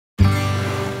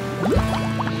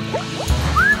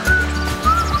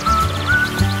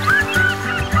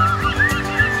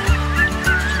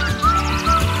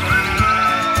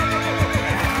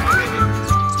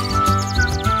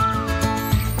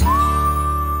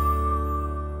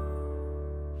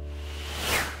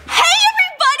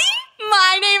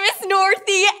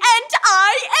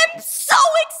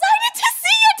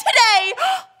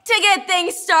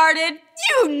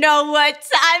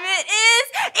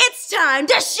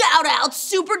shout out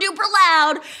super duper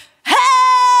loud,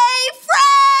 "Hey,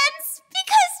 friends!"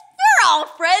 Because we're all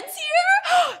friends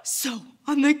here. So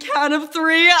on the count of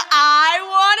 3, I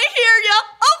want to hear you.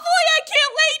 Oh boy, I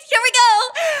can't wait. Here we go.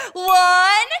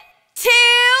 1, 2,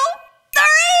 3.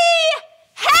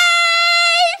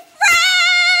 Hey,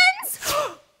 friends!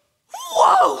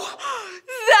 Whoa,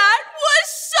 that was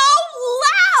so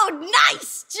loud.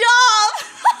 Nice job.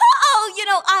 Oh,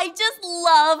 I just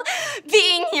love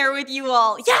being here with you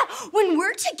all. Yeah, when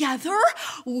we're together,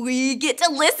 we get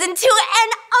to listen to an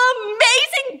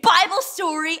amazing Bible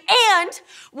story and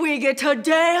we get to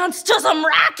dance to some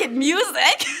rocket music.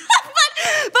 But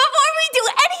before we do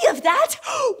any of that,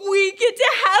 we get to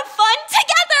have fun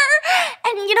together.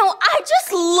 And I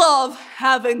just love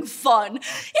having fun. It's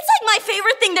like my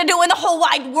favorite thing to do in the whole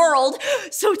wide world.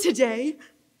 So today,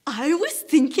 I was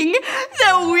thinking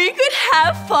that we could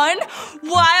have fun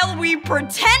while we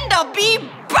pretend to be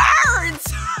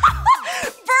birds.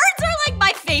 Birds are like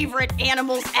my favorite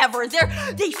animals ever.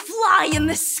 They fly in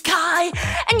the sky,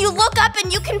 and you look up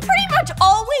and you can pretty much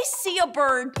always see a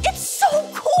bird. It's so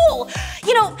cool.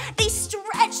 They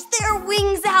stretch their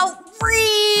wings out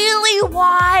really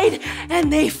wide,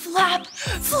 and they flap,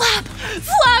 flap,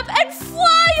 flap, and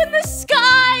fly in the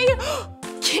sky.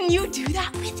 Can you do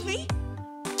that with me?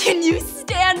 Can you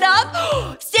stand up?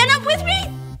 Stand up with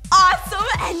me? Awesome.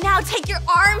 And now take your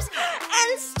arms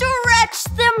and stretch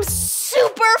them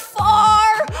super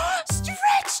far.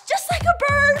 Stretch just like a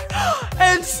bird.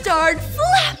 And start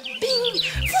flapping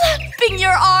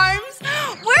your arms.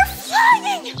 We're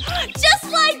flying just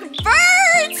like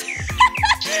birds.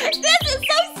 This is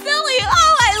so silly.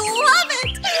 Oh, I love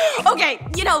it. Okay,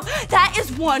 that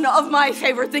is one of my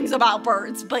favorite things about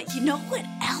birds. But you know what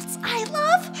else I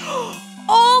love?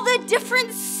 All the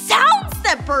different sounds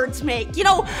that birds make.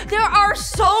 There are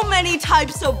so many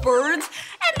types of birds,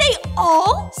 and they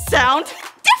all sound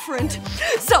different.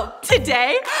 So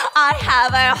today, I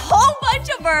have a whole bunch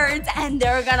of birds, and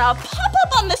they're gonna pop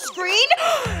up on the screen,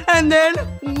 and then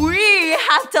we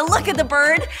have to look at the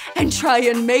bird and try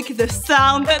and make the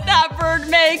sound that bird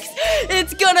makes.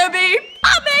 It's gonna be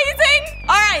amazing.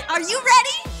 All right, are you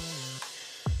ready?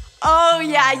 Oh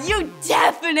yeah, you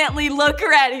definitely look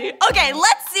ready. Okay,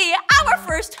 let's see our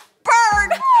first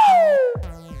bird.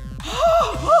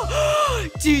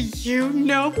 Do you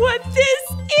know what this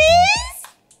is?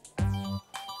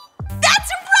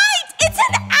 That's right, it's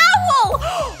an owl.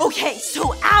 Okay,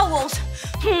 so owls,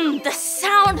 the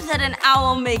sound that an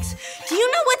owl makes. Do you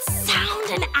know what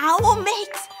sound an owl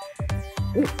makes?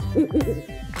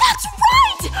 That's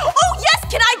right. Oh yes,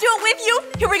 can I do it with you?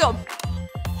 Here we go.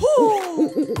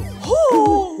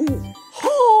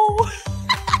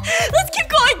 Let's keep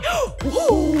going.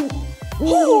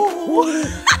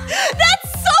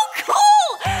 That's so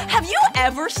cool. Have you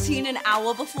ever seen an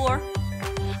owl before?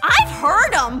 I've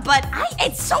heard them, but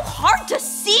it's so hard to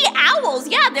see owls.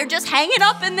 Yeah, they're just hanging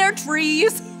up in their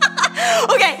trees.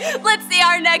 Okay, let's see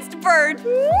our next bird.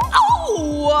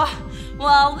 Oh,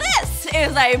 well, this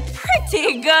is a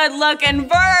pretty good looking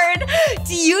bird.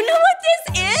 Do you know what this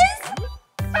is?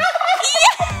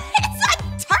 Yeah, it's a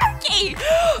turkey.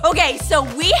 Okay, so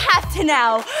we have to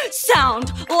now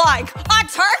sound like a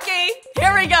turkey.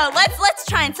 Here we go. Let's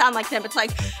try and sound like them. It's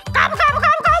like gobble gobble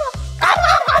gobble gobble gobble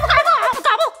gobble gobble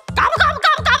gobble gobble gobble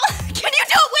gobble gobble. Can you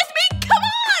do it with me? Come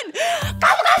on.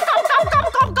 Gobble gobble gobble gobble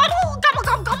gobble gobble gobble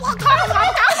gobble gobble gobble gobble.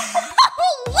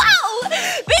 Wow,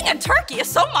 being a turkey is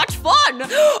so much fun.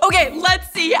 Okay,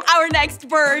 let's see our next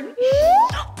bird.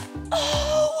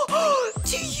 Oh,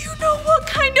 do you know what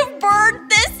kind of bird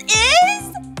this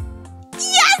is?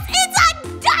 Yes, it's a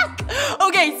duck!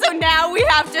 Okay, so now we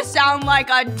have to sound like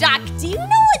a duck. Do you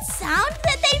know what sound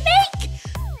that they make?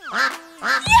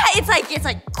 Yeah, it's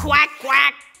like quack,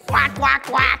 quack, quack, quack,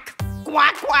 quack,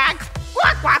 quack, quack, quack,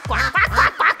 quack, quack, quack,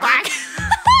 quack, quack, quack.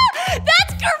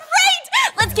 That's great!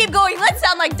 Let's keep going. Let's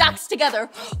sound like ducks together.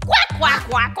 Quack, quack,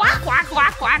 quack, quack, quack,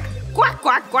 quack, quack, quack,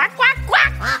 quack, quack, quack,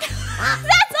 quack.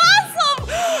 That's awesome!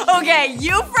 Okay,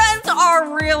 you friends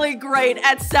are really great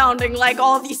at sounding like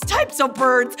all these types of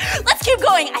birds. Let's keep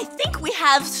going. I think we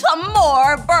have some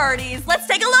more birdies. Let's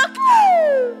take a look.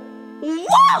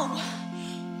 Whoa!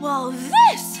 Well,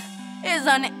 this is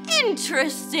an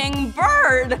interesting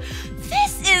bird.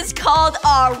 This is called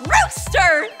a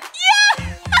rooster. Yeah!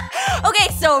 Okay,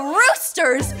 so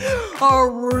roosters are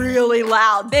really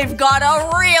loud. They've got a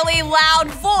really loud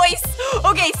voice.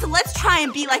 Okay, so let's try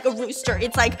and be like a rooster.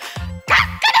 It's like,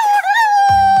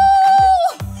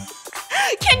 cock-a-doodle-doo!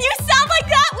 Can you sound like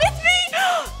that with me?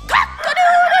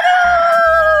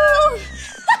 Cock-a-doodle-doo!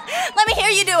 Let me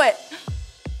hear you do it.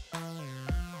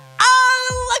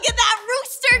 Oh, look at that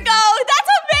rooster go. That's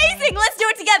amazing.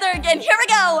 and here we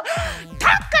go.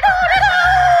 That's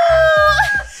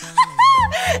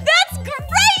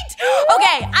great!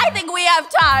 Okay, I think we have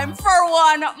time for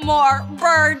one more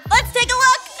bird. Let's take a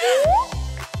look.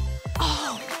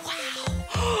 Oh,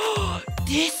 wow.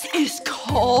 This is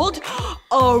called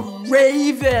a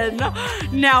raven.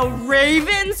 Now,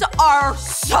 ravens are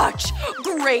such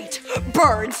great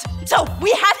birds. So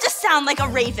we have to sound like a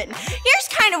raven. Here's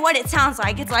kind of what it sounds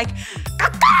like. It's like,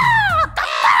 caw-caw,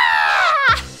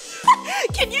 caw-caw.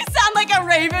 Can you sound like a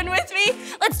raven with me?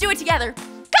 Let's do it together.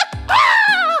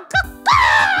 Caw-caw,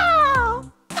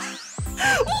 caw-caw.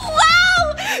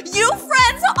 Wow, you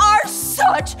friends are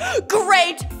such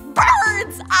great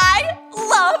birds. I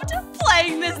loved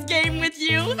playing this game with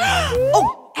you.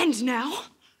 Oh, and now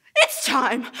it's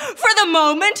time for the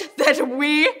moment that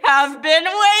we have been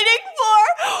waiting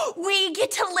for. We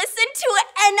get to listen to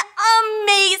an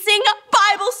amazing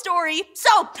Bible story.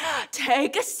 So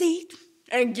take a seat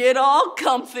and get all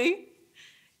comfy.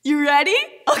 You ready?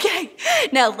 Okay,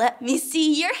 now let me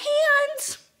see your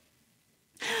hands.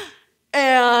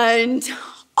 And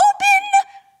open,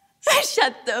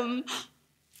 shut them.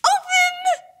 Open,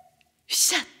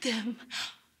 shut them.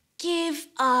 Give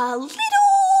a little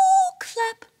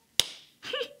clap.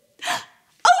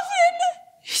 Open,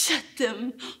 shut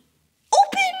them.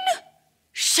 Open,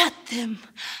 shut them.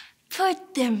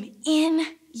 Put them in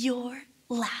your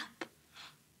lap.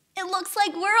 It looks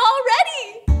like we're all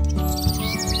ready.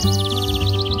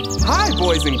 Hi,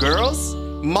 boys and girls.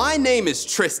 My name is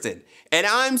Tristan, and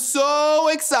I'm so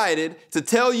excited to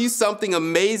tell you something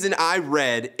amazing I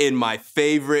read in my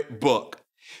favorite book.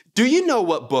 Do you know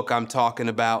what book I'm talking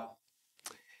about?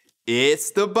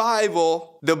 It's the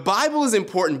Bible. The Bible is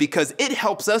important because it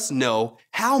helps us know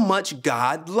how much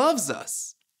God loves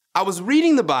us. I was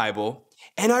reading the Bible,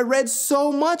 and I read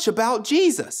so much about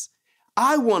Jesus.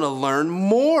 I want to learn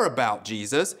more about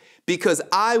Jesus because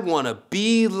I want to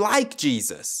be like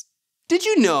Jesus. Did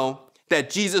you know that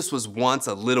Jesus was once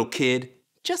a little kid,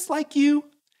 just like you?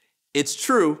 It's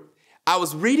true. I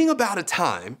was reading about a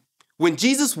time when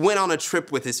Jesus went on a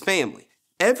trip with his family.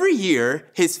 Every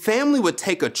year, his family would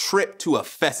take a trip to a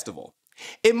festival.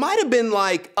 It might have been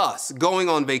like us going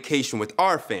on vacation with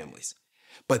our families.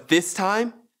 But this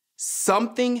time,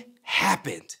 something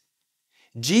happened.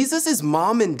 Jesus'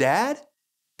 mom and dad,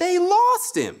 they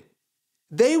lost him.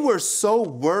 They were so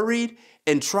worried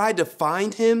and tried to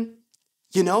find him.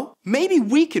 You know, maybe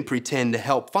we can pretend to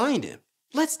help find him.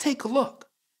 Let's take a look.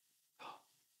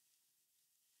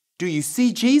 Do you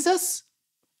see Jesus?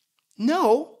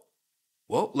 No.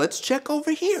 Well, let's check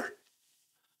over here.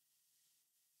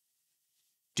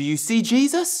 Do you see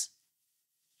Jesus?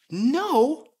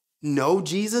 No. No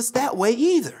Jesus that way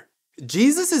either.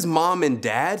 Jesus' mom and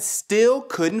dad still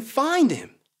couldn't find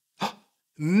him.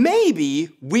 Maybe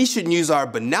we should use our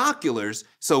binoculars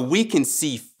so we can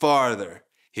see farther.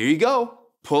 Here you go.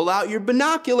 Pull out your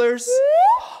binoculars.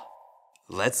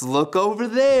 Let's look over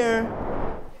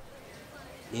there.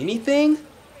 Anything?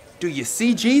 Do you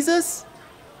see Jesus?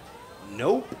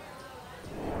 Nope.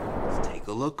 Let's take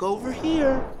a look over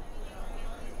here.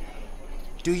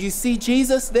 Do you see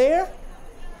Jesus there?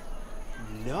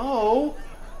 No.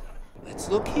 Let's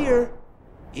look here.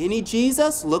 Any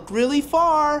Jesus? Look really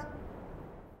far.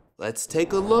 Let's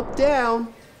take a look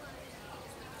down.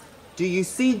 Do you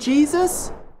see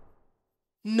Jesus?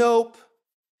 Nope,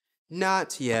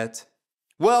 not yet.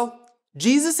 Well,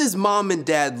 Jesus' mom and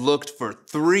dad looked for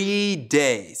 3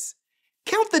 days.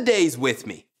 Count the days with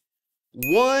me.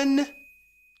 1,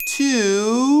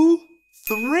 2,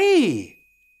 3.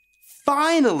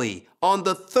 Finally, on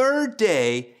the 3rd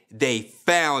day, they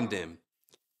found him.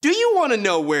 Do you want to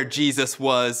know where Jesus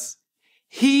was?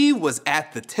 He was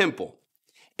at the temple,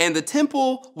 and the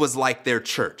temple was like their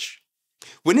church.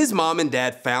 When his mom and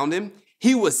dad found him,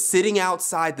 he was sitting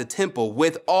outside the temple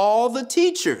with all the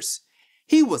teachers.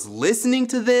 He was listening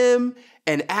to them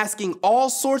and asking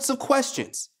all sorts of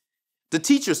questions. The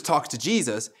teachers talked to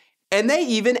Jesus, and they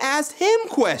even asked him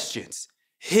questions.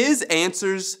 His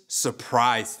answers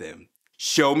surprised them.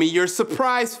 Show me your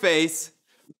surprise face.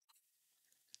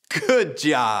 Good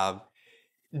job.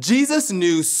 Jesus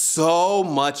knew so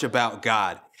much about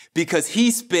God because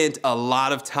he spent a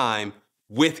lot of time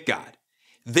with God.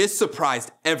 This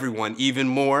surprised everyone even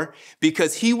more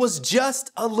because he was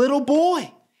just a little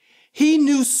boy. He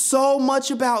knew so much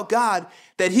about God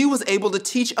that he was able to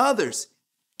teach others,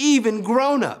 even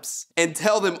grown-ups, and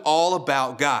tell them all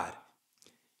about God.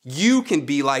 You can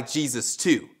be like Jesus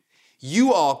too.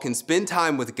 You all can spend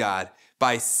time with God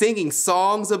by singing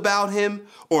songs about him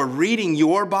or reading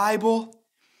your Bible.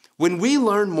 When we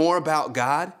learn more about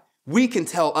God, we can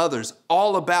tell others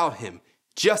all about him,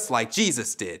 just like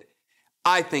Jesus did.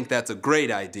 I think that's a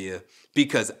great idea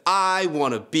because I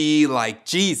want to be like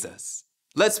Jesus.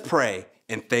 Let's pray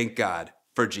and thank God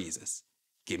for Jesus.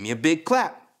 Give me a big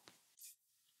clap.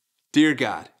 Dear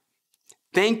God,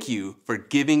 thank you for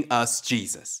giving us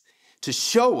Jesus to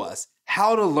show us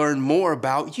how to learn more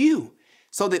about you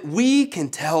so that we can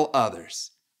tell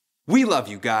others. We love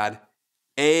you, God.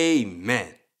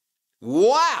 Amen.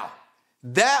 Wow,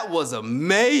 that was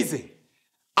amazing.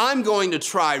 I'm going to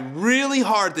try really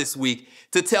hard this week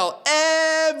to tell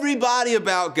everybody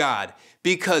about God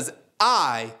because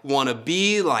I want to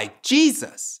be like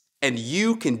Jesus, and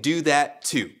you can do that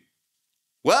too.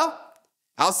 Well,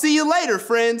 I'll see you later,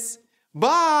 friends.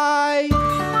 Bye. Wow,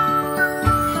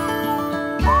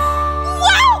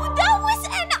 that was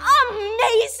an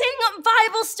amazing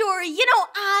Bible story. You know,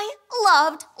 I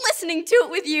loved listening to it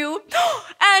with you.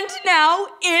 And now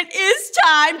it is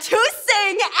time to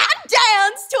sing and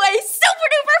dance to a super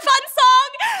duper fun song.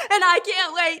 And I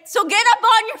can't wait. So get up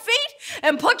on your feet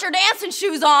and put your dancing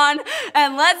shoes on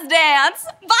and let's dance.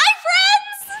 Bye, friends.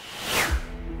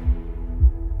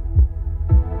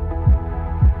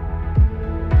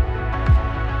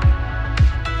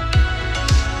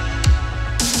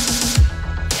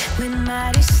 When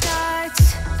my day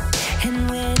starts and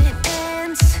when it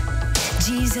ends,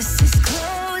 Jesus is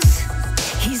close,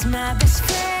 he's my best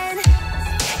friend.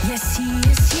 Yes, he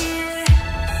is here.